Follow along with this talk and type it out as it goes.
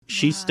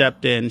She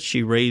stepped in,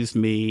 she raised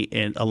me,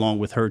 and along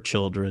with her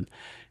children,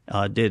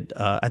 did,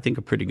 I think,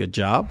 a pretty good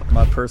job.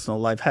 My personal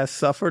life has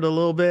suffered a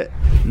little bit,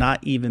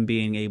 not even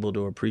being able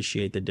to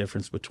appreciate the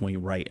difference between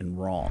right and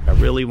wrong. I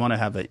really want to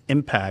have an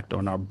impact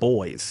on our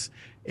boys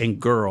and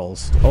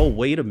girls. Oh,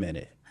 wait a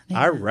minute.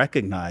 I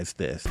recognize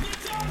this.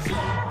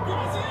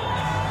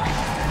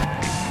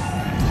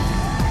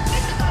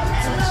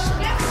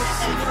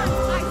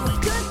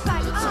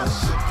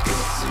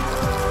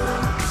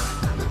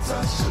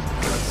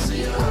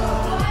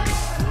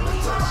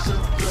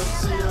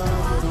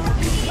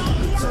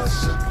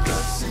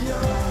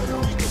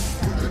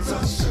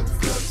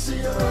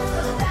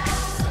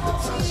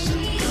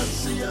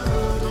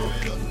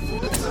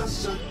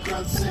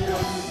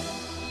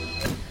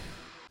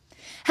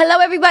 Hello,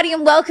 everybody,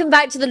 and welcome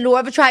back to the Law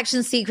of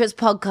Attraction Secrets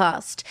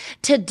podcast.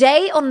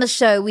 Today on the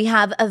show, we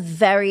have a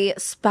very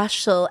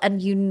special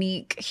and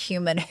unique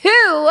human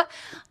who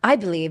I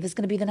believe is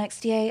going to be the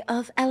next DA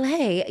of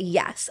LA.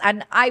 Yes,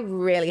 and I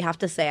really have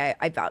to say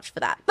I vouch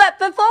for that. But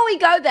before we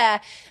go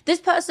there,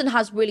 this person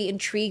has really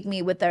intrigued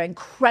me with their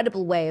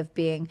incredible way of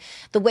being,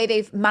 the way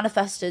they've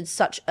manifested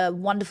such a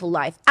wonderful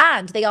life.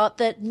 And they are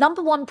the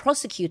 #1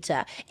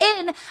 prosecutor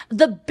in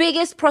the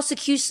biggest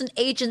prosecution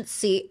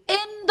agency in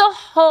the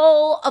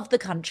whole of the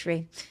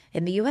country,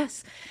 in the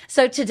US.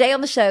 So today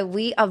on the show,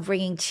 we are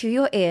bringing to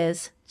your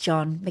ears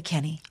John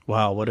Mckinney.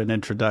 Wow, what an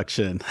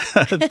introduction.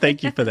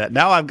 Thank you for that.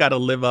 Now I've got to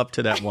live up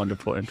to that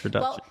wonderful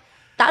introduction. Well,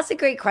 that's a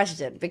great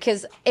question,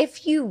 because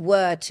if you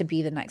were to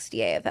be the next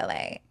DA of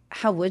LA,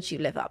 how would you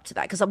live up to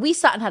that? Because we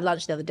sat and had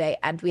lunch the other day,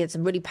 and we had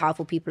some really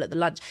powerful people at the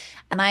lunch,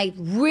 and I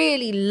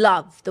really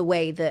loved the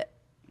way that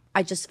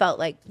I just felt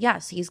like,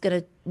 yes, he's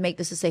going to make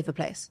this a safer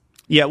place.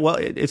 Yeah, well,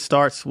 it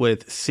starts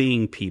with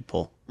seeing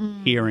people,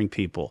 hearing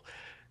people.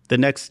 The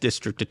next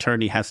district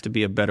attorney has to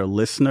be a better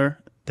listener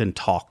than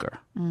talker.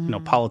 You know,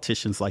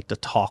 politicians like to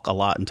talk a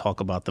lot and talk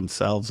about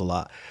themselves a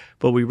lot,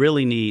 but we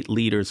really need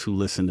leaders who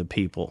listen to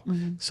people.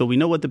 So we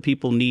know what the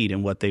people need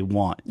and what they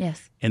want.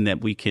 Yes. And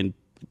that we can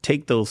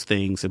take those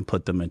things and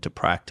put them into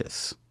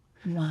practice.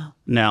 Wow.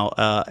 Now,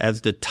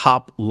 as the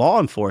top law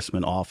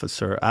enforcement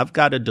officer, I've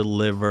got to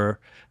deliver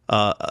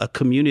a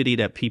community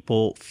that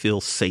people feel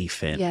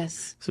safe in.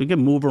 Yes. So we can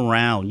move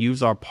around,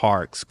 use our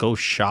parks, go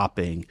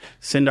shopping,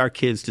 send our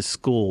kids to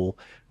school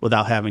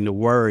without having to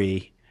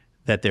worry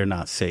that they're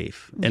not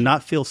safe, and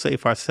not feel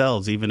safe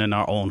ourselves, even in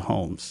our own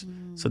homes.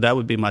 So that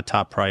would be my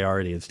top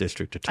priority as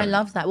district attorney. I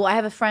love that. Well, I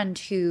have a friend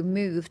who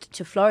moved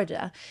to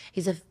Florida.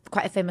 He's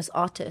quite a famous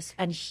artist,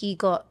 and he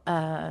got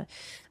a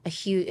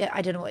huge,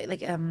 I don't know what,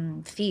 like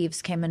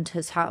thieves came into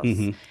his house,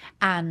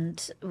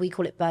 and we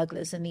call it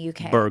burglars in the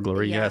UK.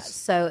 Burglary, yes.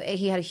 So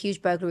he had a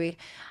huge burglary,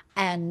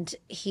 and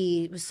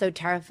he was so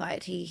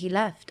terrified. He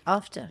left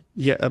after.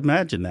 Yeah,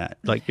 imagine that.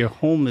 Like, your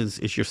home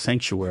is your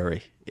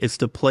sanctuary. It's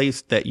the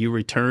place that you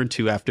return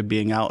to after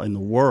being out in the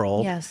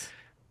world. Yes.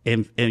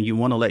 And you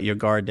want to let your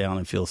guard down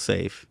and feel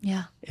safe.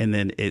 Yeah. And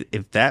then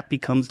if that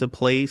becomes the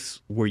place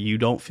where you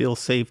don't feel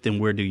safe, then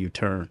where do you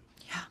turn?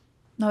 Yeah.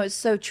 No, it's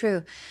so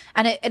true.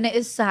 And it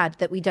is sad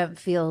that we don't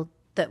feel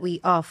that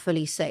we are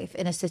fully safe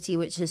in a city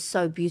which is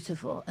so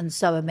beautiful and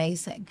so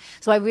amazing.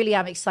 So I really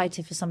am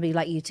excited for somebody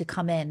like you to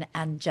come in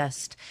and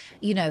just,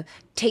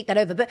 take that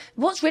over. But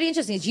what's really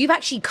interesting is you've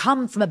actually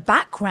come from a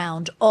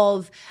background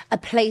of a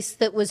place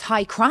that was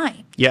high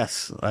crime.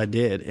 Yes, I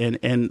did.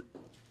 And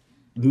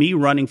me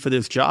running for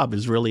this job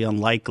is really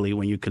unlikely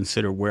when you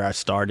consider where I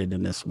started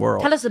in this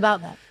world. Tell us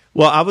about that.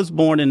 Well, I was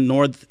born in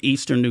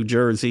northeastern New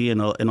Jersey in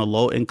a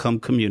low-income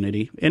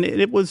community, and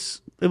it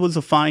was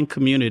a fine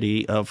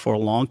community for a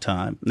long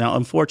time. Now,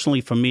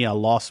 unfortunately for me, I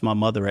lost my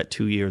mother at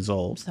 2 years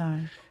old.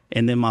 Sorry.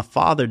 And then my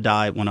father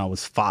died when I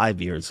was 5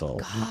 years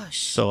old. Gosh.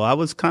 So I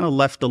was kind of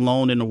left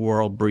alone in the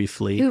world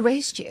briefly. Who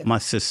raised you? My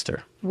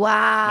sister.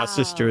 Wow. My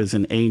sister is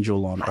an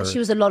angel on earth. She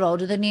was a lot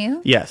older than you?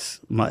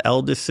 Yes. My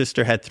eldest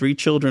sister had 3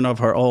 children of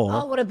her own.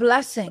 Oh, what a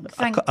blessing.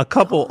 A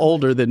couple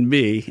older than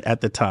me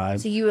at the time.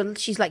 So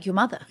she's like your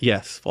mother?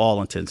 Yes, for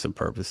all intents and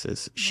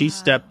purposes. She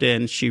stepped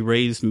in, she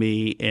raised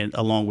me, and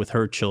along with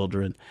her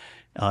children,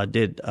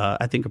 did,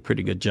 I think, a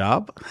pretty good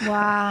job.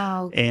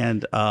 Wow.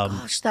 And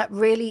gosh, that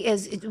really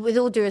is, with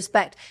all due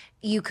respect,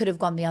 you could have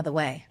gone the other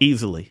way.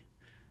 Easily.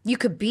 You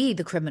could be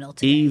the criminal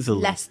today, Easily.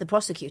 less the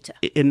prosecutor.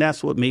 And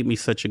that's what made me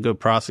such a good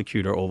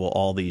prosecutor over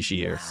all these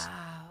years.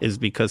 Wow. Is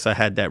because I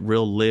had that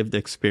real lived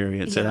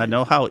experience. Yeah. And I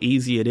know how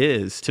easy it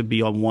is to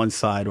be on one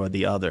side or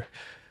the other.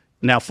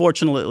 Now,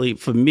 fortunately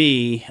for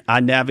me,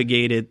 I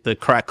navigated the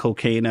crack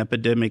cocaine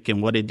epidemic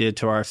and what it did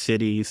to our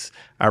cities.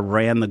 I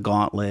ran the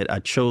gauntlet. I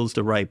chose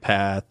the right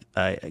path.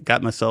 I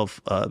got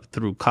myself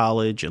through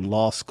college and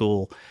law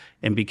school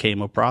and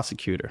became a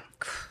prosecutor.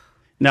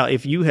 Now,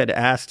 if you had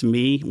asked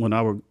me when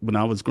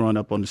I was growing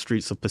up on the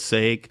streets of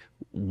Passaic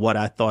what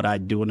I thought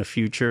I'd do in the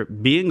future,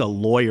 being a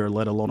lawyer,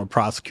 let alone a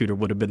prosecutor,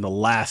 would have been the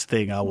last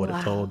thing I would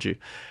have told you.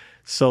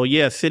 So,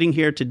 yeah, sitting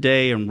here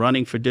today and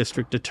running for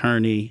district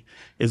attorney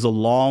is a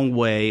long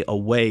way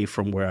away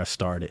from where I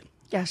started.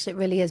 Yes, it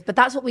really is. But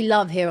that's what we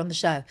love here on the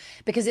show,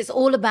 because it's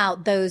all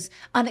about those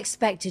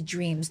unexpected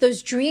dreams,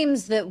 those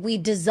dreams that we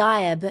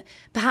desire, but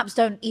perhaps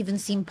don't even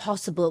seem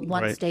possible at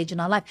one stage in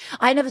our life.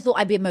 I never thought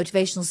I'd be a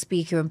motivational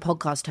speaker and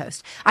podcast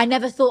host. I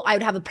never thought I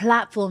would have a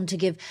platform to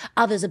give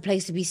others a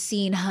place to be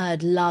seen,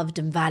 heard, loved,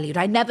 and valued.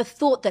 I never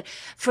thought that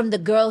from the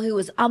girl who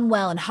was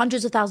unwell and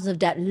hundreds of thousands of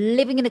debt,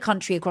 living in a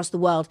country across the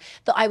world,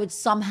 that I would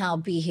somehow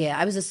be here.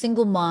 I was a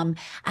single mom,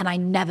 and I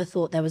never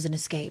thought there was an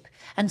escape.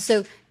 And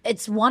so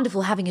it's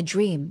wonderful having a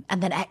dream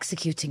and then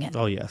executing it.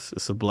 Oh, yes.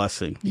 It's a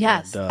blessing.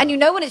 Yes. And you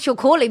know when it's your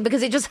calling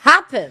because it just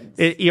happens.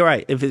 You're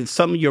right. If it's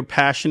something you're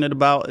passionate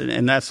about,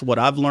 and that's what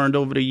I've learned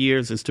over the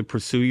years, is to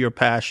pursue your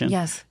passion.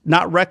 Yes.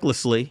 Not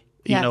recklessly,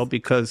 you know,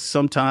 because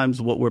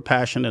sometimes what we're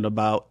passionate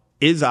about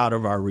is out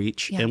of our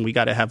reach, and we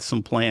got to have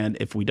some plan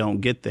if we don't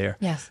get there.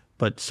 Yes.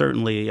 But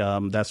certainly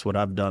that's what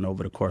I've done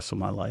over the course of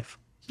my life.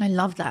 I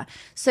love that.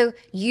 So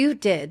you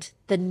did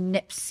the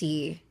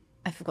Nipsey...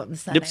 I've forgotten the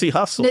surname. Nipsey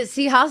Hussle.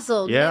 Nipsey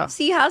Hussle. Yeah.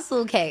 Nipsey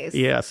Hussle case.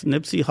 Yes.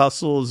 Nipsey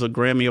Hussle is a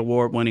Grammy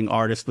Award-winning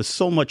artist, but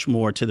so much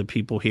more to the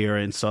people here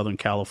in Southern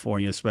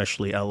California,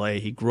 especially L.A.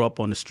 He grew up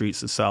on the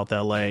streets of South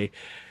L.A.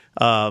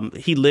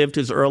 He lived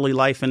his early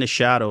life in the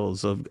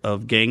shadows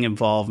of gang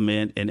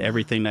involvement and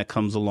everything that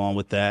comes along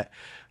with that.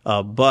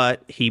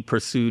 But he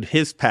pursued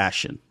his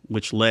passion,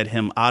 which led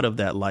him out of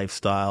that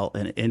lifestyle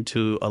and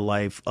into a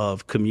life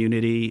of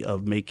community,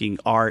 of making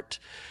art.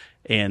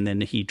 And then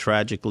he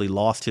tragically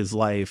lost his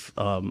life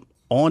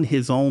on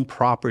his own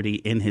property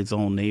in his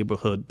own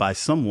neighborhood by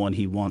someone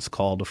he once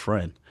called a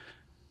friend.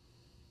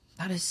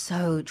 That is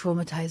so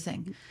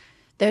traumatizing.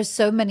 There's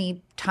so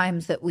many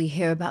times that we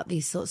hear about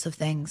these sorts of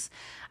things.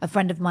 A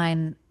friend of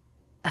mine,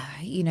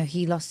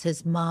 he lost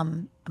his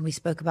mum, and we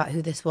spoke about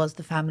who this was,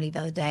 the family, the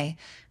other day,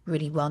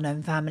 really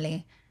well-known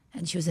family,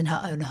 and she was in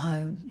her own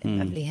home in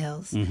Beverly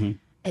Hills. Mm-hmm.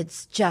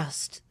 It's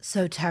just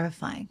so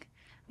terrifying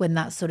when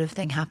that sort of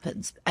thing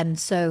happens. And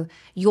so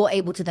you're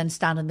able to then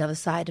stand on the other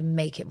side and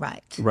make it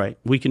right. Right.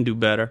 We can do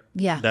better.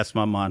 Yeah. That's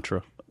my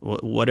mantra.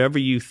 Whatever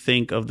you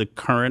think of the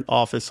current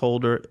office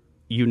holder,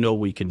 you know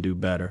we can do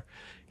better.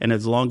 And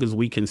as long as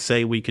we can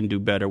say we can do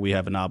better, we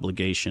have an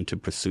obligation to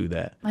pursue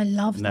that. I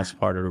love that. And that's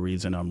part of the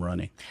reason I'm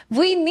running.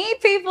 We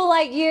need people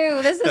like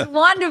you. This is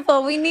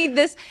wonderful. We need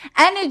this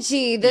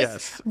energy,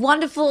 this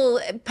wonderful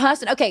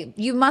person. Okay,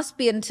 you must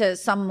be into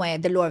some way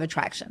the law of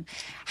attraction.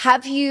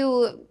 Have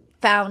you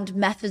found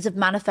methods of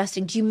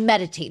manifesting? Do you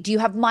meditate? Do you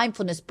have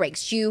mindfulness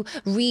breaks? Do you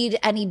read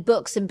any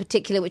books in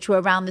particular which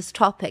were around this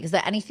topic? Is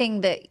there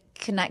anything that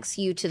connects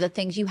you to the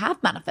things you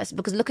have manifested?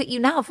 Because look at you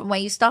now from where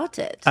you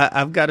started.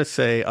 I've got to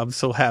say, I'm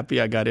so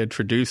happy I got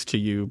introduced to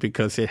you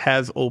because it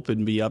has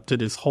opened me up to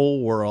this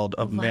whole world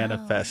of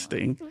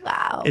manifesting.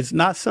 Wow. It's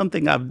not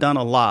something I've done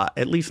a lot,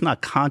 at least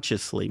not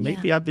consciously.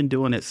 Maybe I've been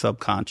doing it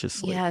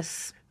subconsciously.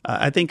 Yes.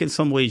 I think in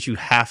some ways you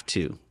have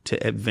to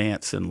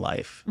advance in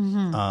life.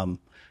 Mm-hmm.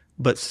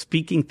 But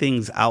speaking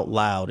things out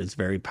loud is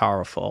very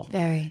powerful.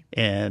 Very.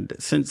 And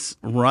since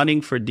running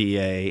for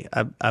DA,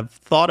 I've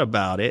thought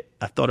about it.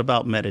 I thought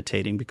about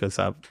meditating because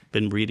I've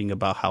been reading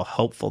about how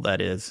helpful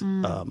that is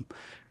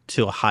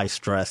to a high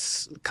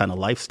stress kind of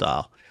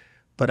lifestyle.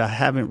 But I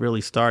haven't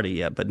really started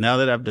yet. But now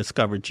that I've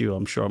discovered you,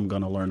 I'm sure I'm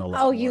going to learn a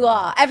lot. Oh, you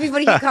are.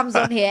 Everybody who comes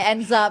on here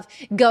ends up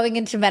going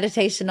into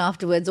meditation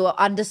afterwards or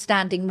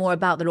understanding more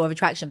about the law of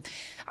attraction.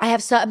 I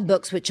have certain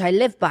books which I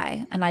live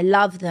by and I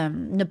love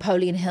them.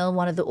 Napoleon Hill,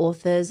 one of the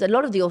authors. A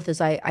lot of the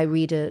authors I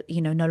read are,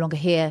 no longer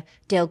here.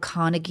 Dale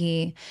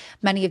Carnegie.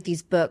 Many of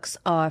these books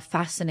are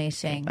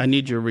fascinating. I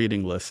need your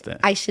reading list then.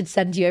 I should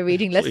send you a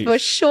reading list for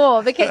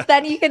sure, because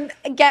then you can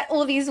get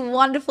all these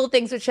wonderful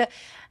things which are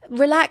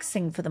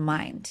relaxing for the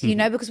mind,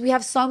 because we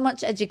have so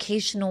much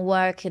educational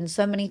work and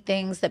so many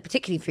things that,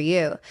 particularly for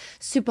you,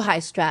 super high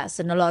stress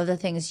and a lot of the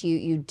things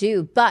you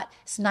do. But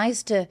it's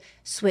nice to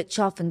switch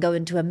off and go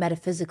into a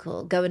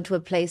metaphysical, go into a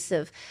place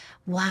of,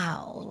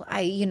 wow,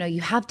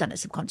 you have done it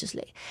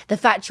subconsciously. The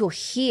fact you're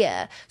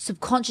here,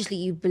 subconsciously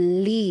you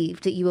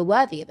believed that you were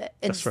worthy of it.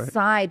 That's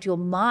Inside your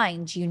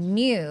mind, you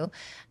knew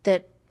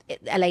that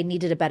LA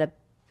needed a better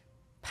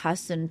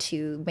person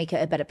to make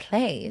it a better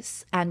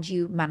place, and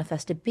you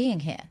manifested being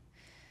here.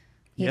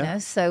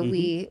 So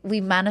we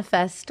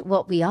manifest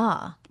what we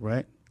are.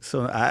 Right.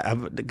 So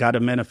I've got to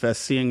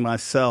manifest seeing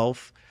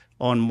myself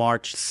on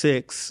March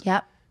 6th.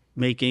 Yep.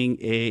 Making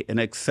an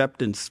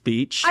acceptance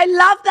speech. I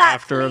love that.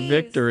 After a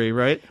victory,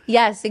 right?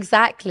 Yes,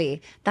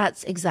 exactly.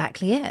 That's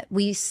exactly it.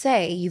 We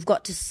say you've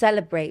got to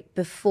celebrate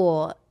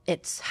before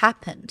it's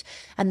happened.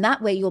 And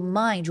that way your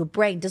mind, your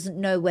brain doesn't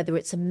know whether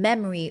it's a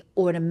memory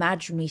or an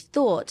imaginary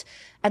thought.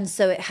 And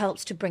so it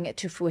helps to bring it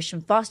to fruition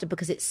faster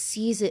because it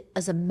sees it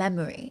as a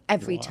memory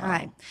every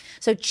time.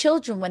 So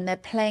children, when they're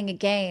playing a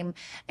game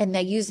and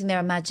they're using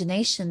their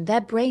imagination, their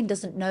brain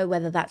doesn't know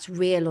whether that's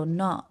real or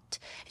not.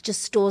 It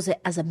just stores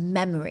it as a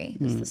memory.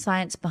 That's the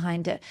science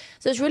behind it.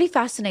 So it's really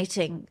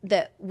fascinating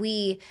that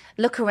we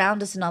look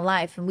around us in our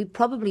life and we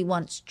probably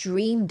once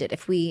dreamed it.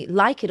 If we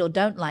like it or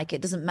don't like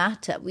it, doesn't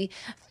matter. We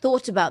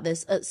thought about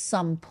this at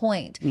some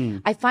point.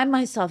 I find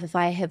myself, if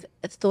I have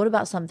thought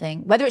about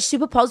something, whether it's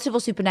super positive or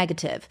super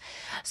negative,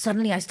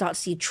 suddenly I start to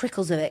see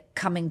trickles of it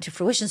coming to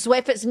fruition. So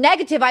if it's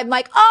negative, I'm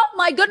like, oh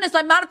my goodness,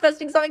 I'm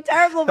manifesting something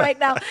terrible right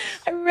now.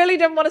 I really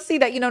don't want to see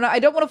that. I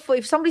don't want to,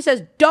 if somebody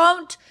says,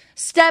 don't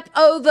step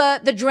over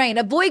the drain,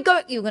 avoid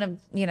going, you're going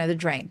to, the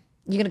drain.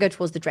 You're going to go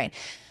towards the drain.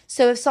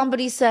 So if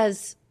somebody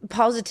says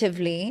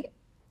positively,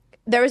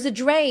 there is a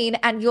drain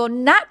and you're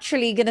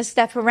naturally going to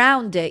step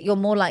around it, you're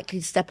more likely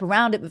to step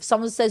around it. But if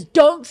someone says,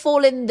 don't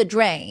fall in the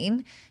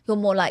drain, you're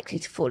more likely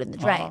to fall in the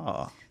drain.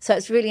 So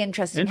it's really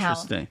interesting how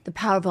the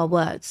power of our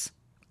words.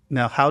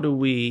 Now, how do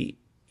we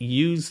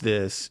use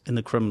this in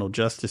the criminal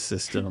justice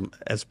system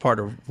as part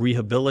of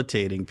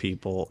rehabilitating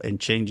people and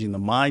changing the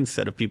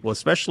mindset of people,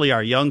 especially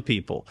our young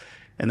people?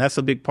 And that's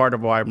a big part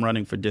of why I'm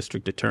running for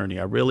district attorney.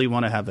 I really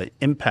want to have an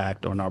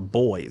impact on our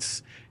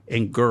boys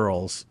and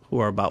girls who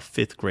are about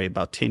fifth grade,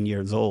 about 10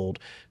 years old,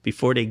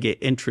 before they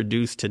get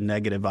introduced to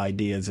negative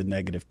ideas and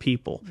negative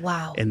people.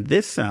 Wow. And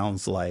this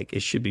sounds like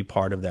it should be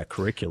part of that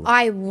curriculum.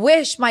 I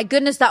wish, my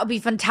goodness, that would be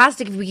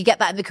fantastic if we could get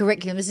that in the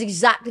curriculum. It's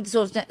exactly the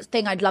sort of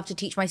thing I'd love to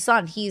teach my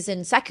son. He's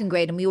in second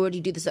grade and we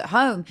already do this at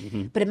home.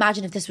 But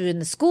imagine if this was in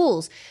the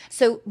schools.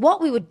 So what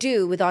we would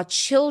do with our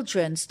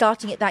children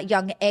starting at that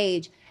young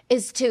age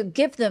is to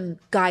give them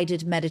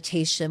guided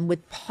meditation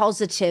with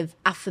positive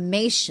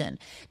affirmation,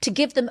 to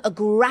give them a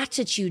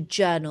gratitude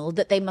journal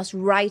that they must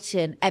write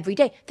in every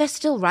day. They're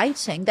still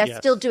writing. They're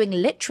still doing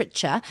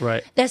literature.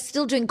 Right. They're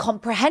still doing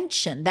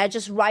comprehension. They're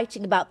just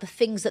writing about the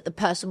things that the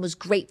person was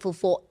grateful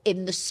for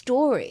in the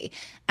story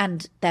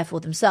and therefore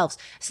themselves.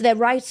 So they're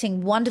writing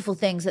wonderful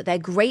things that they're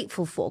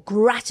grateful for.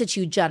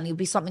 Gratitude journaling would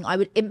be something I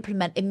would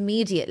implement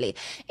immediately.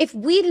 If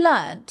we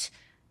learned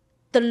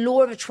the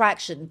law of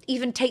attraction,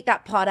 even take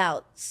that part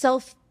out,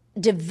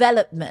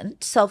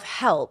 self-development,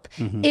 self-help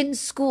in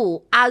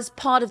school as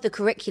part of the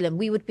curriculum,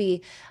 we would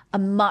be a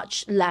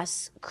much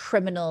less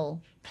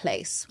criminal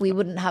place. We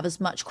wouldn't have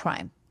as much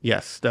crime.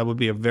 Yes, that would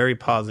be a very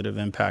positive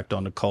impact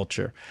on the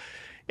culture.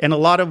 And a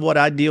lot of what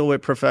I deal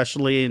with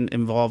professionally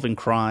involving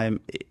crime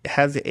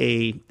has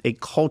a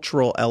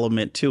cultural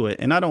element to it.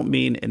 And I don't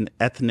mean an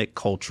ethnic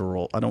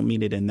cultural. I don't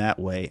mean it in that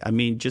way. I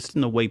mean just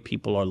in the way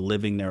people are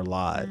living their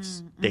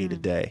lives day to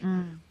day.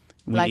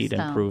 We need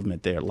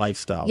improvement there.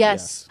 Lifestyle.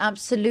 Yes,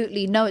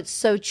 absolutely. No, it's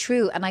so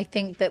true. And I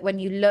think that when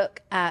you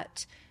look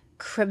at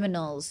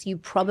criminals, you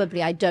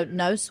probably, I don't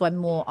know, so I'm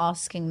more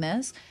asking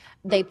this,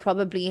 they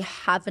probably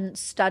haven't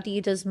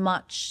studied as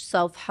much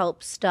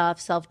self-help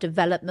stuff,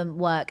 self-development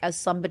work as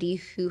somebody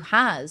who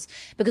has.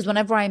 Because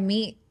whenever I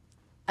meet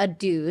a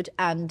dude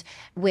and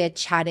we're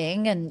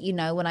chatting and,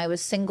 when I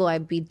was single,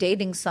 I'd be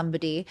dating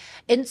somebody,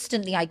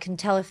 instantly I can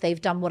tell if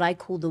they've done what I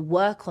call the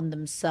work on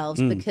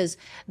themselves because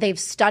they've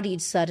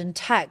studied certain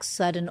texts,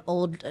 certain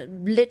old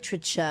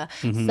literature,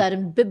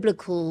 certain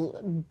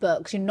biblical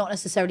books, not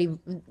necessarily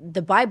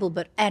the Bible,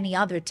 but any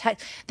other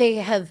text. They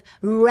have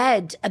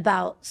read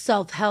about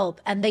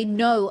self-help and they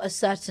know a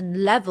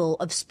certain level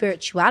of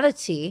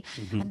spirituality.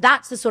 And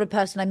that's the sort of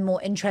person I'm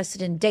more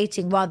interested in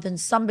dating rather than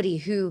somebody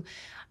who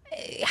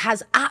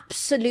has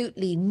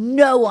absolutely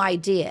no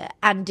idea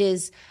and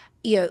is,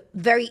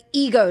 very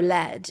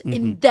ego-led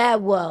in their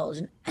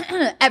world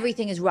and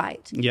everything is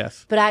right.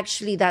 Yes. But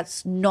actually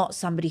that's not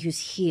somebody who's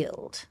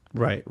healed.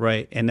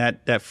 Right. And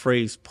that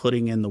phrase,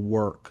 putting in the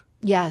work.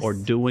 Yes. Or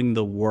doing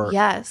the work.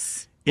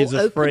 Yes. Is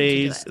a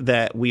phrase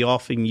that we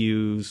often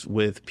use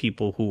with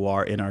people who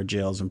are in our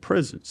jails and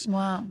prisons.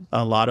 Wow.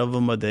 A lot of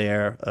them are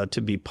there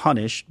to be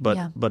punished, but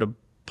a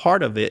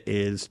part of it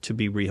is to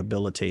be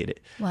rehabilitated.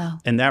 Wow.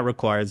 And that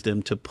requires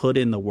them to put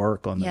in the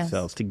work on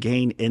themselves, to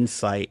gain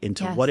insight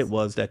into what it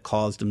was that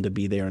caused them to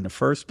be there in the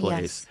first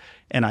place.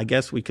 And I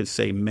guess we could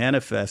say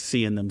manifest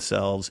seeing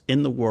themselves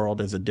in the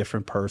world as a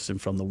different person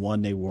from the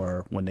one they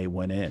were when they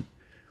went in.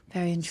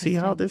 Very interesting. See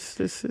how this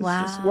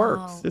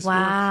works. This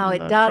wow,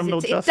 works it does.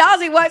 It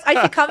does. It works. I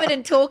should come in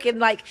and talk in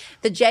like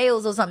the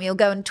jails or something. You'll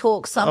go and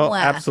talk somewhere.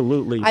 Oh,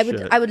 absolutely.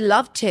 I would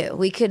love to.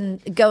 We can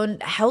go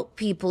and help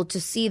people to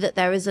see that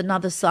there is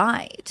another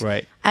side.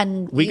 Right.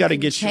 And we got to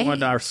get you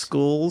in our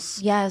schools.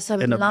 Yes, I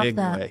would in a love big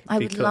that. way, I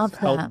would love that.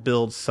 Help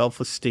build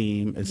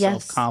self-esteem and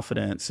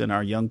self-confidence in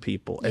our young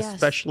people,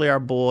 especially our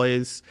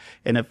boys.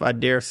 And if I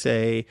dare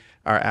say,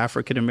 our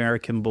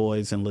African-American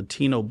boys and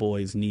Latino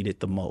boys need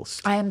it the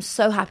most. I am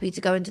so happy to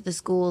go into the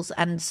schools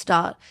and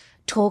start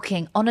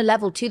talking on a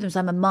level to them. So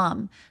I'm a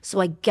mum, so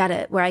I get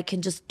it, where I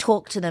can just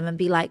talk to them and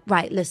be like,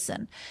 right,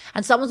 listen.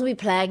 And someone's going to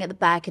be playing at the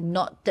back and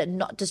not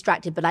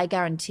distracted, but I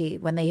guarantee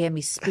when they hear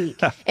me speak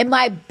in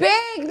my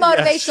big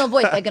motivational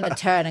voice, they're going to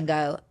turn and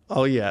go,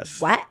 oh, yes.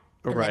 What?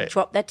 And then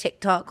drop their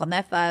TikTok on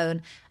their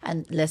phone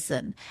and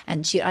listen.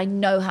 And I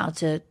know how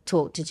to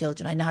talk to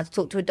children. I know how to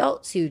talk to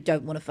adults who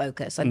don't want to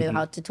focus. I know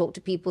how to talk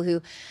to people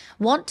who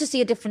want to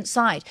see a different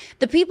side.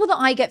 The people that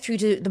I get through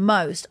to the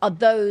most are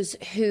those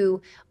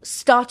who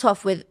start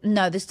off with,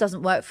 no, this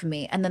doesn't work for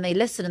me. And then they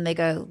listen and they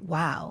go,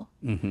 wow,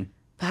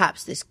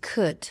 perhaps this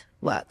could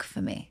work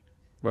for me.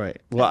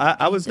 Right. Well,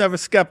 I was never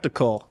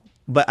skeptical.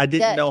 But I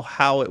didn't Good. know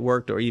how it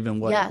worked or even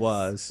what it Yes.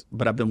 was.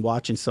 But I've been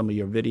watching some of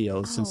your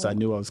videos since I Oh,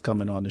 knew I was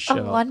coming on the oh,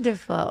 show.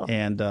 wonderful.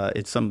 And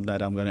it's something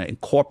that I'm going to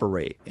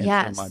incorporate into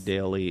my Yes.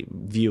 daily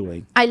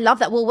viewing. I love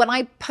that. Well, when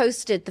I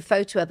posted the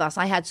photo of us,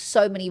 I had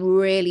so many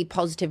really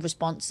positive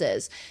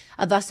responses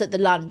of us at the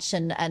lunch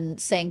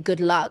and saying good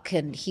luck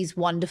and he's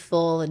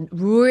wonderful and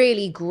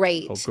really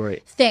great, Oh,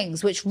 great.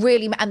 things, which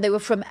really, and they were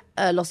from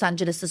Los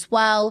Angeles as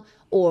well,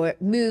 or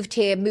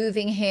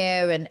moving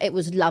here. And it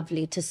was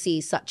lovely to see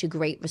such a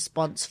great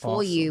response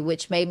for you,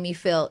 which made me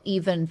feel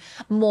even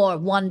more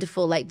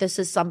wonderful. Like, this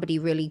is somebody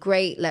really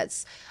great.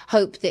 Let's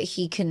hope that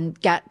he can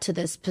get to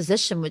this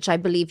position, which I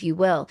believe you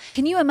will.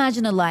 Can you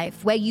imagine a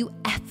life where you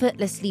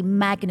effortlessly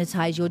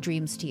magnetize your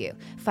dreams to you?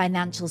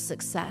 Financial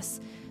success,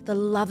 the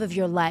love of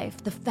your life,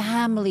 the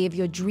family of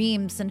your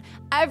dreams, and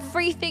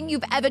everything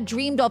you've ever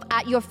dreamed of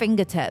at your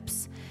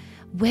fingertips.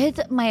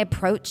 With my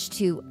approach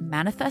to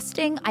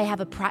manifesting, I have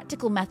a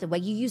practical method where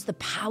you use the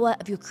power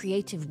of your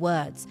creative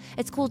words.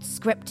 It's called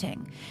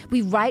scripting.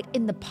 We write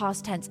in the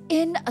past tense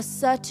in a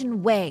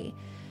certain way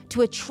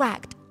to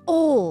attract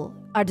all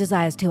our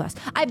desires to us.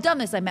 I've done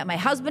this. I met my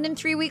husband in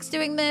 3 weeks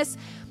doing this.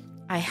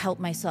 I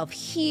helped myself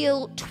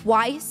heal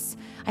twice.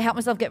 I helped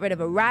myself get rid of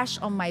a rash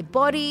on my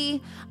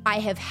body. I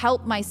have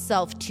helped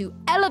myself to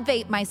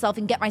elevate myself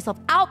and get myself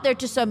out there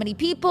to so many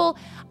people.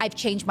 I've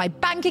changed my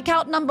bank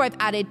account number. I've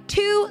added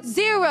 2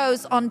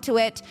 zeros onto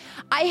it.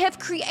 I have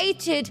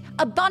created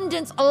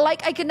abundance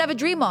like I could never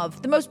dream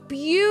of. The most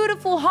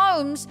beautiful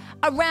homes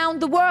around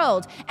the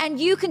world. And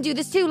you can do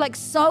this too, like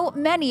so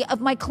many of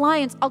my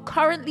clients are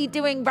currently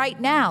doing right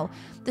now.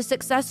 The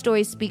success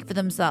stories speak for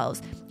themselves.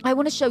 I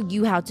want to show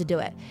you how to do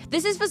it.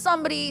 This is for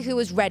somebody who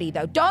is ready,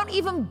 though. Don't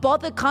even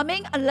bother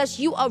coming unless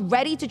you are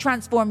ready to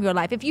transform your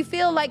life. If you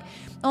feel like,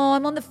 oh,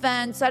 I'm on the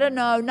fence, I don't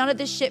know, none of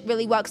this shit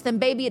really works, then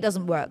baby, it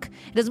doesn't work.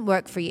 It doesn't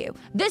work for you.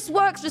 This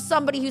works for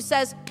somebody who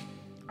says,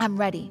 I'm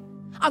ready.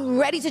 I'm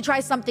ready to try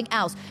something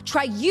else.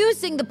 Try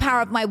using the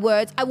power of my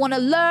words. I want to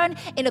learn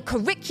in a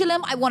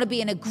curriculum. I want to be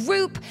in a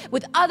group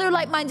with other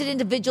like-minded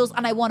individuals,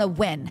 and I want to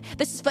win.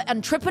 This is for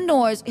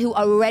entrepreneurs who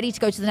are ready to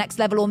go to the next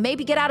level, or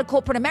maybe get out of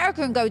corporate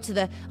America and go to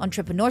the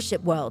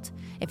entrepreneurship world.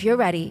 If you're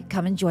ready,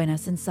 come and join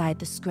us inside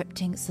the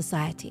Scripting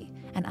Society,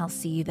 and I'll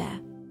see you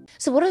there.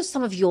 So what are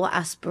some of your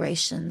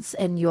aspirations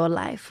in your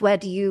life? Where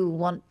do you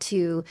want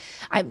to,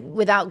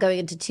 without going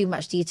into too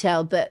much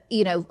detail, but,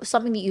 you know,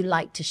 something that you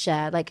like to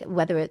share, like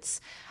whether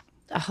it's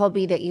a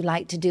hobby that you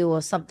like to do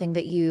or something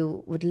that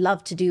you would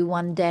love to do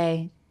one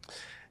day?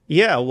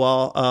 Yeah,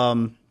 well,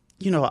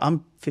 you know,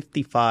 I'm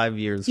 55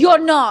 years old. You're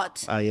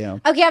not. I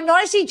am. Okay, I'm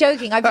not actually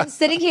joking. I've been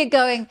sitting here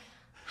going,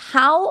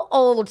 how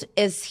old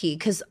is he?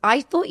 Because I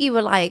thought you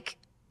were like,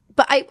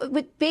 but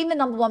with being the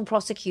 #1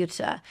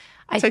 prosecutor,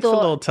 I Takes thought a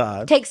little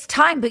time. Takes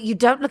time, but you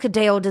don't look a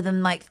day older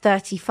than like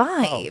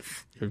 35. Oh,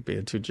 you're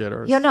being too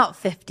generous. You're not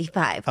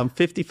 55. I'm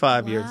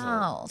 55 years old.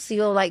 Wow. So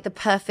you're like the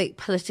perfect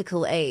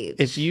political age.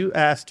 If you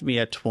asked me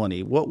at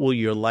 20, what will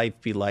your life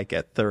be like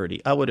at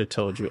 30? I would have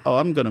told you, oh,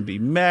 I'm going to be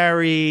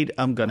married.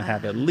 I'm going to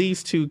have at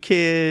least 2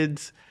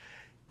 kids.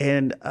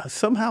 And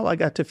somehow I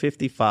got to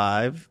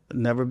 55,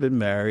 never been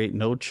married,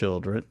 no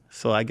children.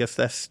 So I guess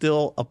that's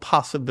still a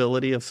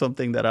possibility of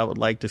something that I would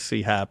like to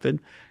see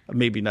happen.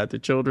 Maybe not the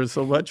children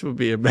so much, but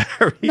being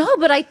married. No,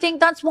 but I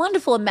think that's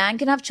wonderful. A man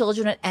can have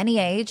children at any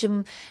age.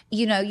 And,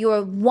 you know, you're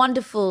a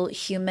wonderful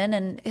human.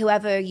 And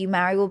whoever you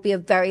marry will be a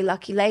very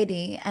lucky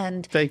lady.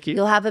 And Thank you.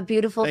 You'll have a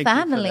beautiful Thank you for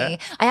family.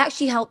 that. I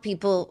actually help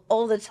people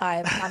all the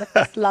time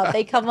manifest love.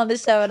 They come on the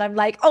show and I'm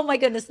like, oh my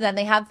goodness. And then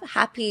they have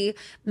happy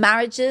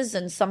marriages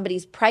and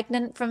somebody's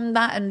pregnant from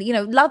that. And, you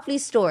know, lovely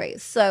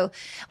stories. So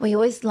we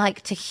always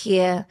like to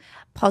hear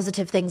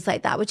positive things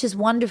like that, which is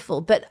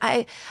wonderful. But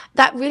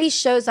that really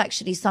shows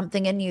actually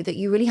something in you, that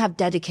you really have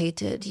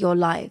dedicated your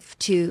life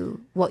to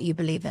what you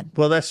believe in.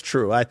 Well, that's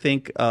true. I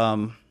think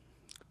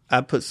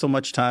I put so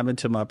much time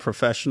into my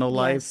professional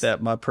life Yes.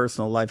 that my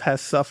personal life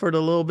has suffered a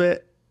little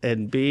bit.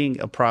 And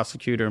being a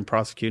prosecutor and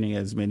prosecuting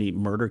as many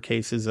murder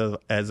cases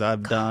as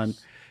I've done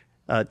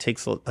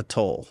takes a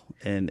toll.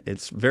 And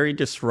it's very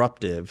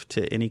disruptive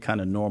to any kind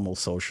of normal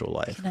social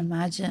life. I can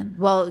imagine.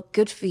 Well,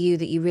 good for you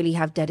that you really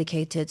have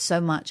dedicated so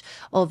much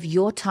of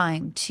your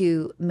time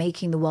to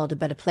making the world a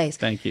better place.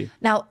 Thank you.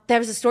 Now, there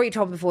was a story you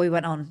told me before we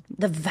went on,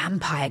 the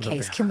vampire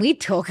case. Can we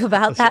talk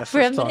about that Yes, for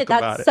a let's talk minute?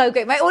 about That's it. so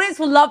great. My audience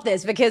will love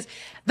this because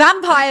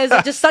vampires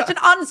are just such an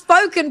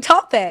unspoken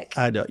topic.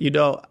 I know. You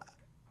know,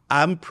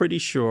 I'm pretty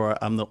sure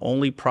I'm the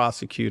only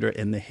prosecutor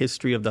in the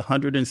history of the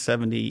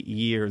 170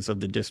 years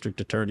of the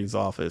district attorney's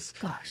office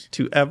Gosh.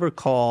 to ever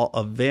call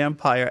a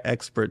vampire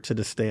expert to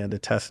the stand to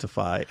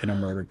testify in a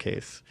murder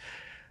case.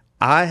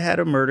 I had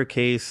a murder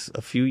case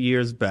a few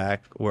years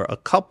back where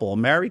a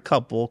married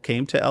couple,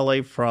 came to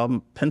LA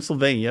from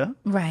Pennsylvania,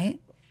 Right.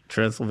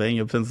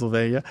 Pennsylvania,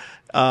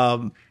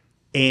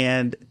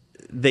 and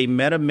they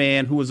met a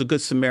man who was a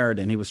good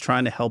Samaritan. He was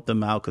trying to help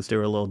them out because they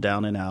were a little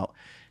down and out.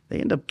 They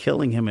ended up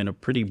killing him in a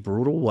pretty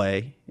brutal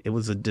way. It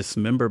was a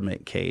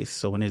dismemberment case.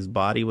 So when his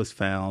body was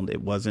found,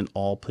 it wasn't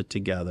all put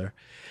together.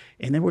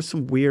 And there were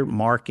some weird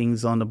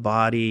markings on the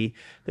body.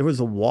 There was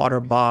a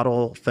water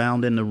bottle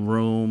found in the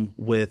room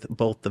with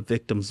both the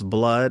victim's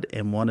blood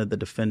and one of the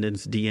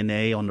defendant's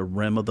DNA on the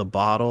rim of the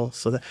bottle.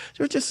 So there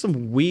were just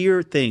some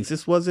weird things.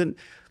 This wasn't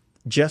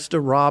just a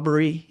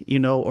robbery,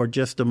 or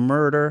just a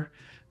murder.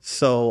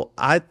 So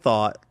I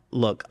thought,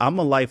 look, I'm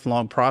a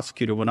lifelong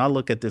prosecutor. When I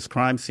look at this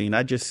crime scene,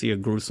 I just see a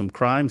gruesome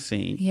crime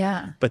scene.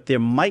 Yeah. But there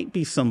might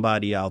be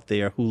somebody out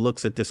there who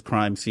looks at this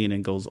crime scene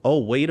and goes,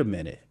 oh, wait a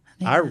minute.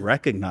 I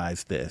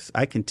recognize this.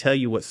 I can tell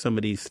you what some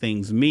of these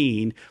things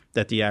mean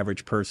that the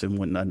average person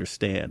wouldn't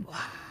understand. Wow.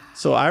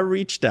 So I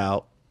reached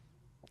out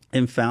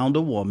and found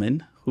a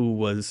woman who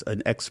was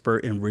an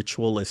expert in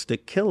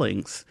ritualistic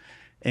killings,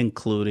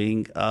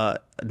 including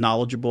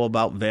knowledgeable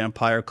about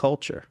vampire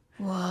culture.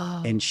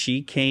 Wow. And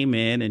she came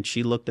in and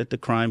she looked at the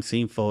crime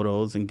scene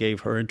photos and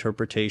gave her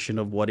interpretation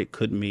of what it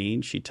could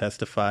mean. She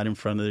testified in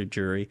front of the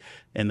jury,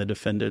 and the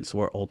defendants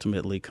were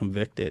ultimately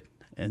convicted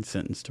and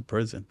sentenced to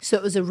prison. So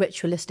it was a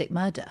ritualistic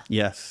murder?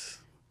 Yes.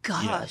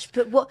 Gosh, yes.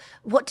 But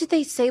what did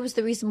they say was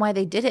the reason why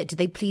they did it? Did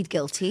they plead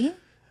guilty?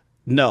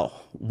 No.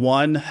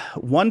 One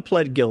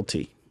pled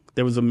guilty.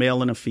 There was a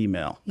male and a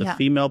female. The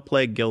female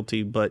pled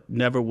guilty, but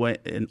never went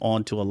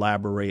on to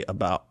elaborate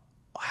about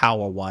how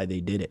or why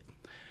they did it.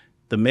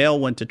 The male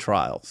went to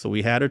trial. So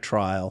we had a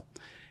trial.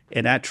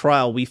 And at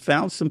trial, we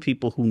found some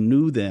people who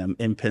knew them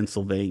in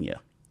Pennsylvania.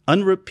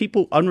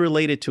 People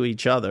unrelated to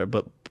each other,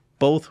 but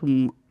both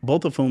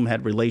of whom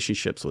had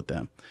relationships with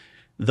them.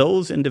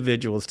 Those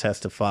individuals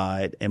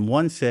testified, and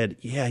one said,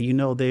 yeah,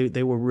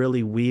 they were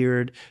really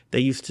weird. They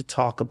used to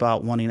talk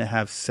about wanting to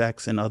have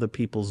sex in other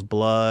people's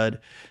blood.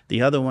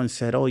 The other one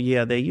said, oh,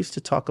 yeah, they used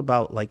to talk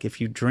about, like, if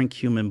you drink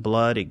human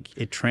blood,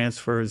 it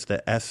transfers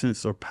the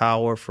essence or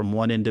power from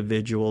one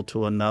individual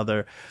to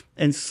another.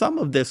 And some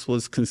of this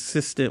was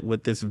consistent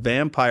with this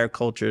vampire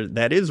culture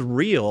that is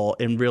real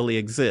and really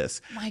exists.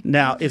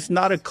 Now, it's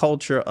not a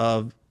culture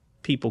of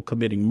people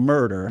committing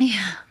murder.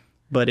 Yeah.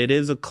 But it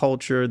is a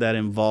culture that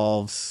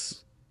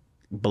involves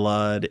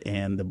blood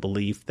and the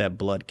belief that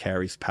blood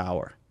carries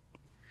power.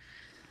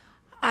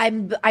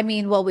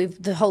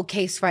 The whole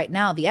case right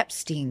now, the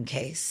Epstein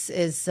case,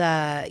 is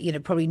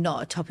probably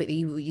not a topic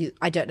that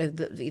I don't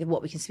know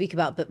what we can speak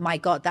about. But my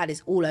God, that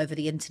is all over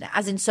the internet.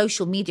 As in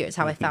social media is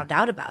how I found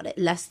out about it.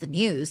 Less the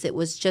news.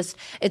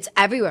 It's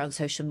everywhere on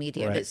social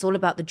media. Right. And it's all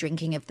about the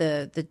drinking of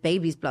the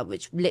baby's blood,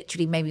 which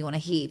literally made me want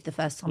to heave the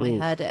first time I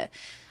heard it.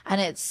 And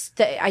it's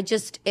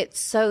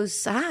so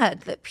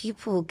sad that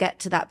people get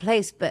to that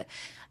place. But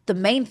the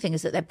main thing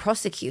is that they're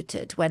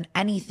prosecuted when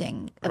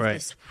anything of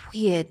this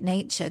weird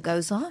nature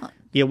goes on.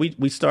 Yeah,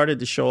 we started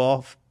the show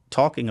off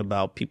talking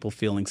about people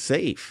feeling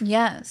safe.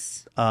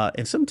 Yes.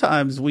 And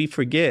sometimes we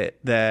forget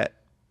that,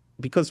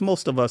 because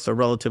most of us are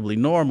relatively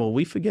normal,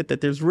 we forget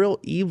that there's real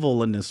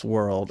evil in this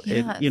world.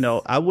 Yes.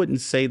 And, I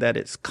wouldn't say that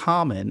it's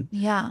common,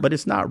 but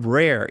it's not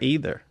rare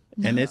either.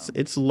 No. And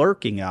it's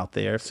lurking out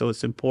there. So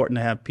it's important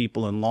to have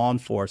people in law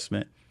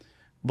enforcement,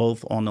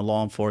 both on the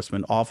law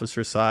enforcement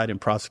officer side and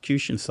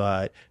prosecution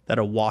side, that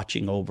are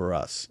watching over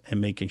us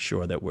and making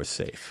sure that we're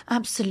safe.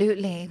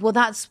 Absolutely. Well,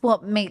 that's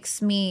what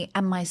makes me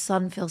and my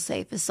son feel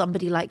safe, is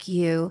somebody like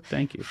you.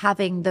 Thank you.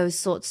 Having those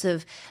sorts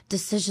of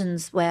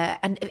decisions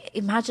and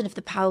imagine if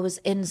the power was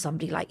in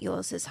somebody like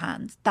yours'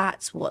 hands.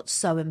 That's what's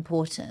so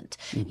important.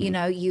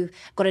 Mm-hmm. You've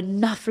got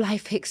enough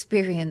life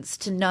experience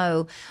to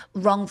know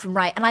wrong from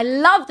right. And I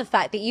love the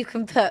fact that you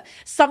can put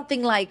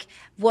something like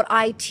what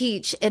I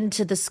teach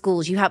into the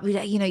schools. You have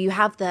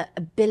the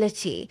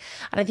ability.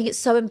 And I think it's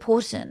so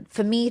important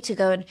for me to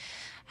go and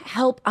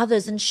help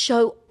others and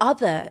show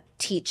other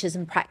teachers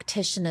and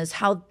practitioners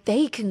how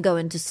they can go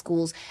into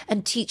schools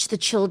and teach the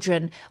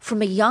children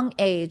from a young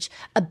age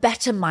a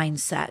better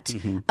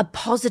mindset, a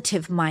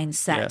positive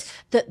mindset,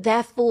 that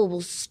therefore will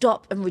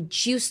stop and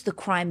reduce the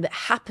crime that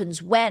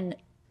happens when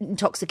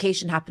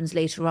intoxication happens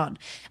later on,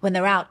 when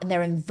they're out and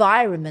their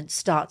environment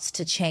starts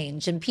to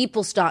change and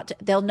people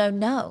they'll know,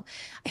 no,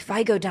 if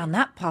I go down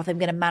that path, I'm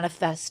going to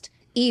manifest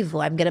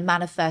evil. I'm going to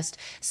manifest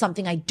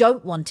something I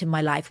don't want in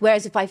my life.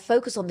 Whereas if I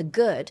focus on the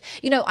good,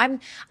 I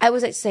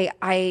always like to say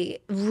I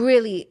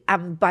really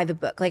am by the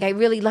book. Like, I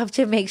really love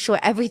to make sure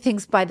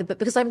everything's by the book,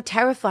 because I'm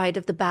terrified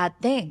of the bad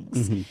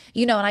things, and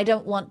I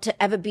don't want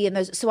to ever be in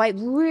those. So I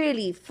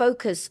really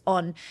focus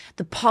on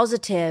the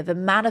positive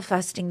and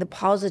manifesting the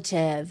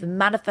positive and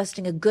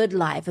manifesting a good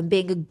life and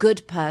being a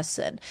good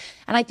person.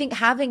 And I think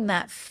having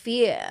that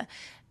fear,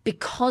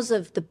 because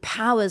of the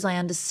powers I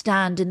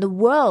understand in the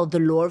world, the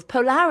law of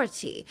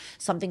polarity,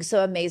 something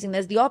so amazing,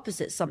 there's the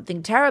opposite,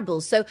 something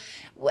terrible. So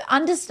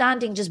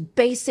understanding just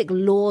basic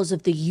laws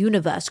of the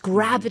universe,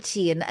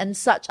 gravity and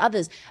such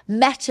others,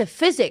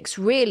 metaphysics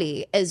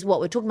really is what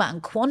we're talking about,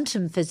 and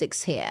quantum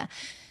physics here.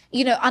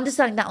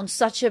 Understanding that on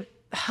such a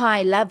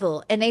high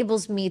level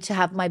enables me to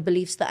have my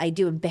beliefs that I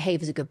do and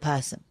behave as a good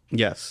person.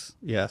 Yes.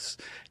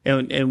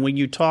 And when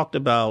you talked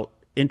about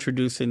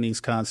introducing these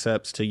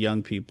concepts to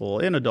young people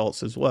and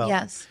adults as well.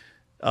 Yes.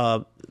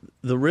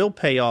 The real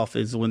payoff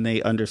is when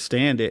they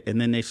understand it and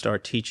then they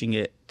start teaching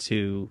it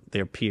to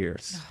their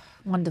peers.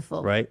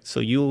 Wonderful. Right. So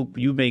you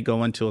may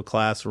go into a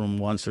classroom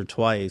once or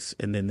twice,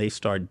 and then they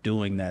start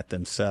doing that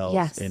themselves,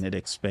 Yes. and it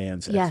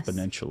expands Yes,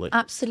 exponentially.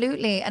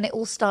 absolutely. And it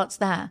all starts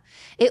there.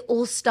 It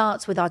all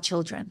starts with our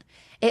children.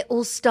 It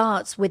all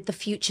starts with the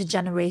future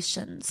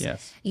generations.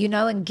 Yes. You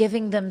know, and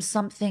giving them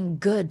something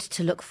good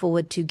to look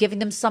forward to, giving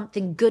them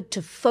something good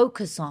to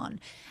focus on,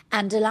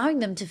 and allowing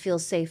them to feel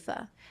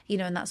safer. You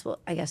know, and that's what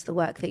I guess the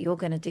work that you're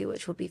going to do,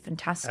 which will be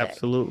fantastic.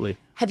 Absolutely.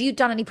 Have you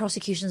done any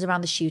prosecutions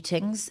around the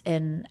shootings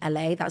in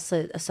LA? That's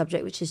a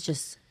subject which is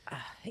just,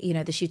 you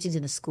know, the shootings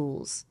in the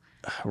schools.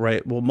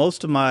 Right. Well,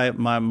 most of my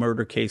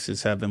murder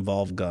cases have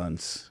involved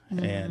guns.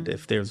 And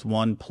if there's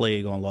one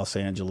plague on Los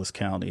Angeles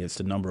County, it's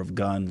the number of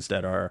guns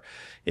that are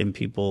in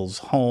people's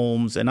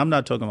homes. And I'm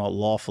not talking about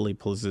lawfully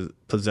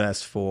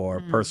possessed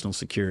for personal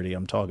security.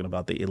 I'm talking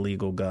about the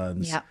illegal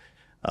guns. Yep.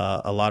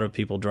 A lot of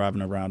people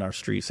driving around our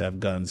streets have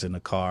guns in the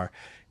car.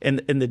 And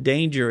the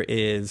danger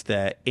is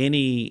that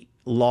any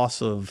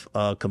loss of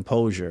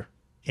composure,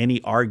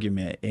 any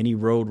argument, any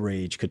road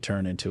rage could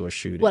turn into a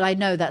shooting. Well, I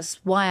know that's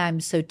why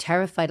I'm so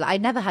terrified. Like, I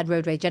never had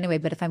road rage anyway,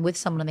 but if I'm with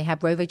someone and they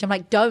have road rage, I'm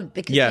like, don't,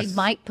 because Yes. they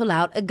might pull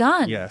out a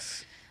gun.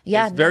 Yes.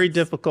 Yeah. It's very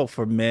difficult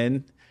for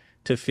men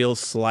to feel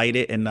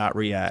slighted and not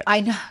react. I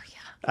know. Yeah.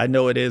 I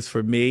know it is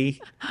for me,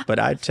 but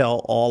I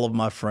tell all of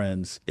my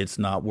friends it's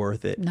not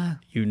worth it. No.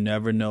 You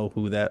never know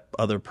who that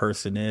other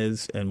person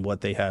is and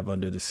what they have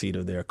under the seat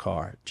of their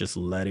car. Just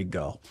let it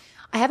go.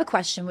 I have a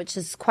question which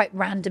is quite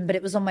random, but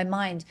it was on my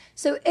mind.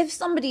 So if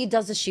somebody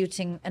does a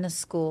shooting in a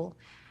school,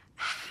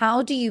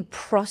 how do you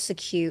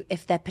prosecute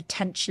if they're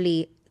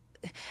potentially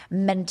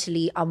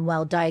mentally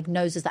unwell,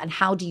 diagnosed as that? And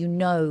how do you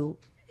know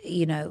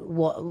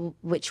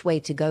which way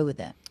to go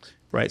with it?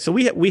 Right. So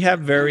we have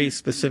very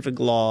specific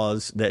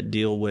laws that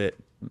deal with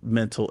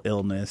mental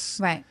illness.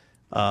 Right.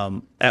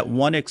 At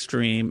one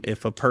extreme,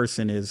 if a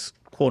person is,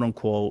 quote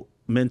unquote,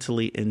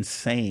 mentally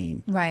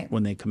insane Right.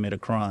 when they commit a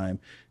crime,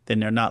 then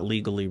they're not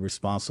legally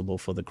responsible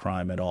for the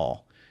crime at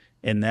all.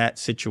 In that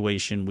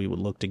situation, we would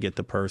look to get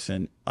the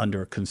person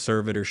under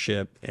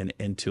conservatorship and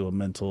into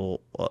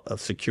a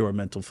secure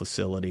mental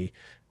facility,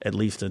 at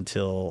least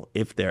until,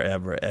 if they're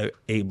ever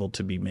able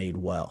to be made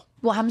well.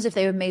 What happens if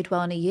they were made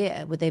well in a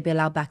year? Would they be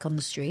allowed back on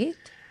the street?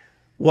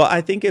 Well,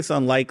 I think it's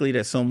unlikely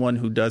that someone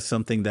who does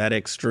something that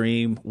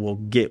extreme will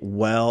get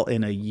well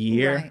in a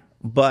year. Right.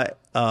 But,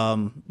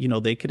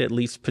 they could at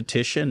least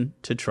petition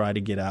to try to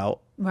get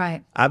out.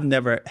 Right. I've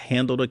never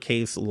handled a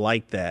case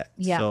like that.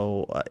 Yeah.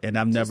 So, and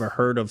I've never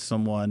heard of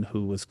someone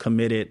who was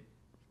committed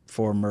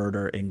for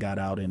murder and got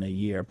out in a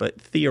year.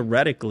 But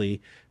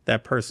theoretically,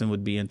 that person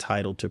would be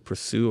entitled to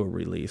pursue a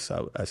release,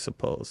 I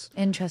suppose.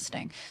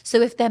 Interesting.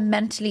 So if they're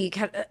mentally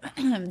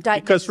diagnosed,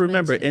 Because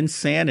remember,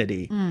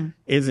 insanity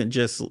isn't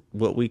just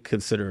what we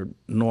consider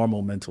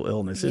normal mental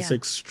illness. It's Yeah.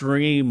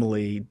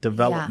 extremely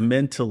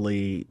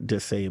developmentally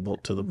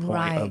disabled to the point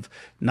Right. of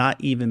not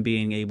even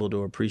being able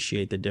to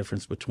appreciate the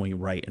difference between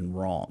right and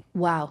wrong.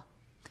 Wow.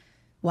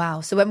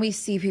 So when we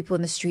see people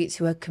in the streets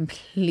who are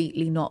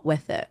completely not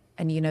with it,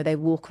 and, they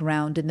walk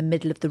around in the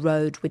middle of the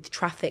road with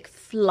traffic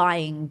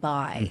flying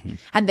by,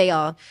 and they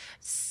are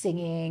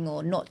singing,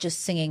 or not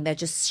just singing, they're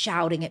just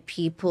shouting at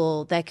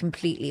people. They're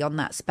completely on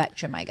that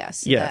spectrum, I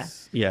guess.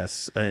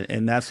 Yes.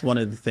 And that's one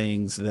of the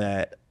things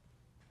that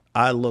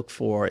I look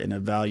for in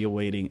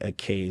evaluating a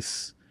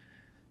case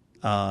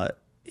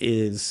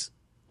is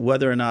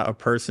whether or not a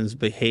person's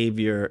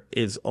behavior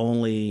is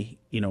only,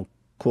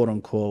 quote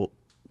unquote,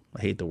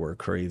 I hate the word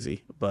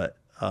crazy, but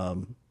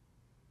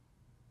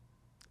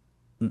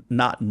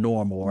not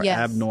normal or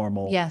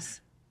abnormal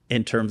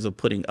in terms of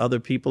putting other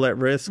people at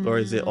risk, or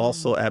is it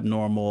also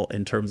abnormal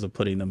in terms of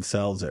putting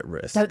themselves at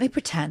risk? Don't they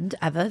pretend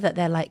ever that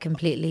they're like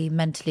completely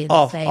mentally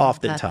insane?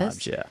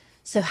 Oftentimes, yeah.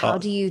 So how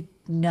do you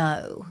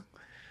know?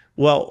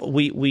 Well,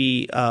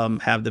 we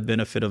have the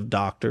benefit of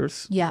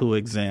doctors Yeah. who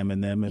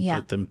examine them and Yeah.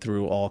 put them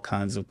through all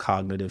kinds of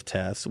cognitive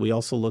tests. We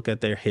also look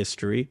at their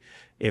history.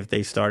 If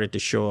they started to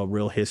show a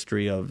real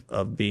history of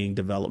being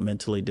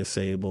developmentally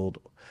disabled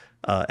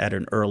at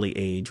an early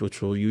age,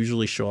 which will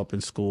usually show up in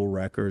school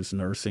records,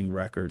 nursing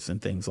records,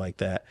 and things like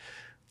that.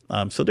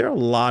 So there are a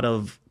lot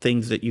of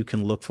things that you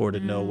can look for to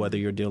know whether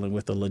you're dealing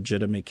with a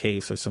legitimate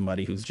case or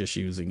somebody who's just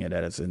using it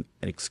as an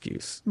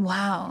excuse.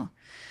 Wow.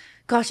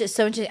 Gosh, it's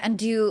so interesting.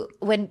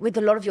 And with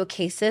a lot of your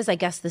cases, I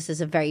guess this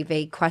is a very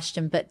vague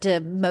question, but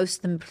do most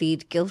of them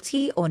plead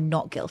guilty or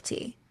not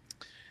guilty?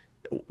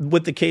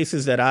 With the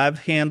cases that I've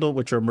handled,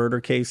 which are murder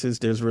cases,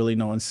 there's really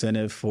no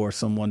incentive for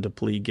someone to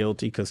plead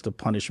guilty because the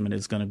punishment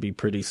is going to be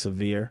pretty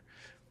severe.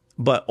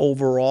 But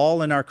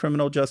overall in our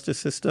criminal justice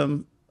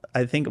system,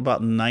 I think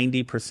about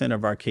 90%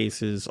 of our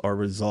cases are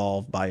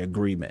resolved by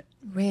agreement.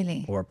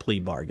 Really? Or a plea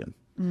bargain.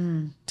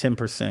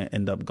 10%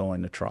 end up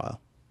going to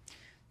trial.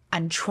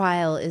 And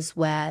trial is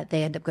where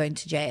they end up going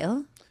to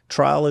jail?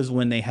 Trial is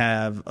when we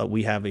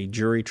have a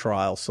jury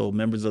trial. So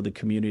members of the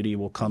community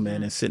will come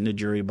in and sit in the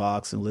jury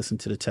box and listen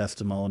to the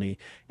testimony.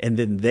 And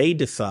then they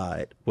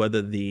decide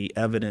whether the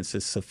evidence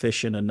is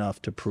sufficient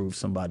enough to prove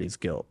somebody's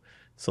guilt.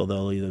 So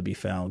they'll either be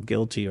found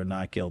guilty or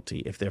not guilty.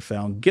 If they're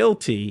found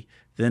guilty,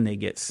 then they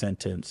get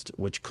sentenced,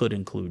 which could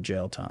include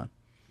jail time.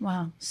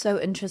 Wow, so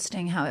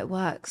interesting how it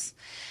works.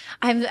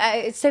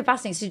 It's so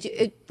fascinating.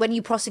 So when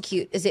you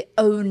prosecute, is it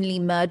only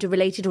murder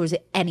related or is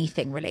it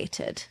anything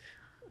related?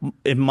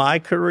 In my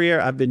career,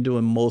 I've been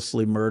doing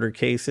mostly murder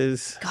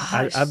cases.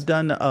 I've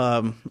done,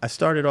 I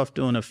started off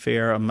doing a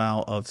fair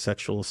amount of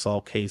sexual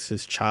assault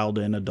cases, child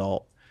and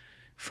adult.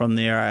 From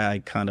there, I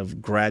kind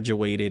of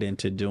graduated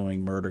into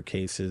doing murder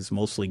cases,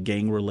 mostly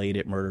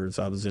gang-related murders.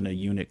 I was in a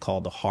unit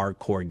called the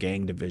Hardcore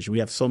Gang Division. We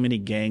have so many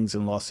gangs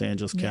in Los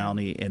Angeles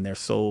County, and they're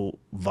so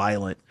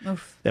violent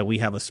that we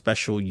have a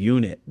special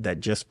unit that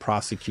just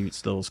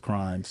prosecutes those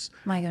crimes.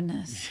 My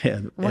goodness.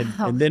 Yeah. Wow.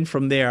 And then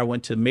from there, I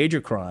went to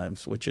major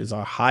crimes, which is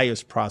our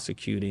highest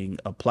prosecuting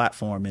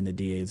platform in the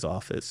DA's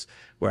office,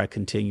 where I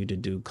continue to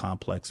do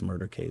complex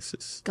murder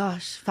cases.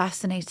 Gosh,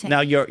 fascinating. Now,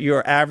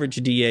 your average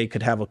DA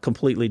could have a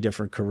completely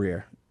different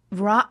career.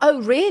 Right.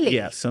 Oh, really?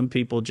 Yeah. Some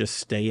people just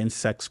stay in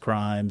sex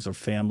crimes or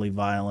family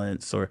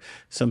violence, or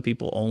some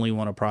people only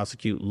want to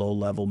prosecute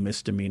low-level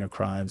misdemeanor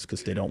crimes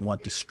because they don't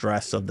want the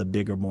stress of the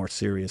bigger, more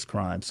serious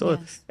crimes. So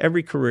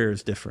every career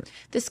is different.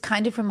 This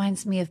kind of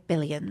reminds me of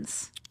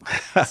Billions.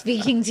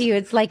 Speaking to you,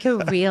 it's like a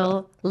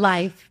real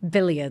life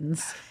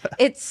Billions.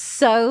 It's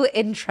so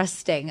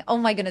interesting. Oh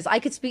my goodness. I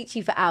could speak to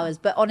you for hours,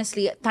 but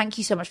honestly, thank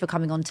you so much for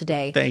coming on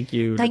today. Thank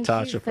you,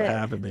 Natasha, for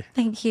having me.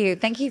 Thank you.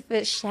 Thank you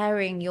for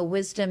sharing your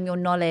wisdom, your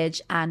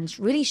knowledge, and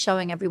really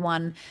showing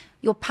everyone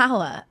your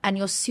power and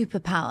your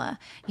superpower.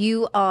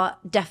 You are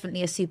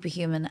definitely a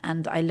superhuman,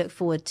 and I look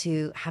forward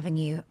to having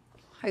you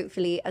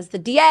hopefully as the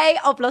DA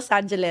of Los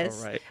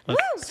Angeles. All right.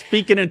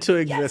 Speaking into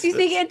existence. Yes,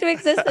 speaking into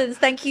existence.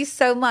 Thank you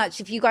so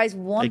much. If you guys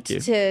want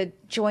to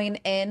join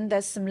in,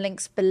 there's some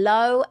links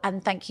below.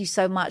 And thank you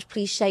so much.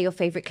 Please share your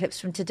favorite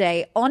clips from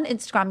today. On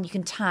Instagram, you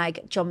can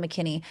tag John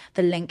Mckinney.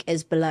 The link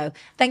is below.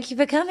 Thank you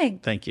for coming.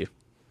 Thank you.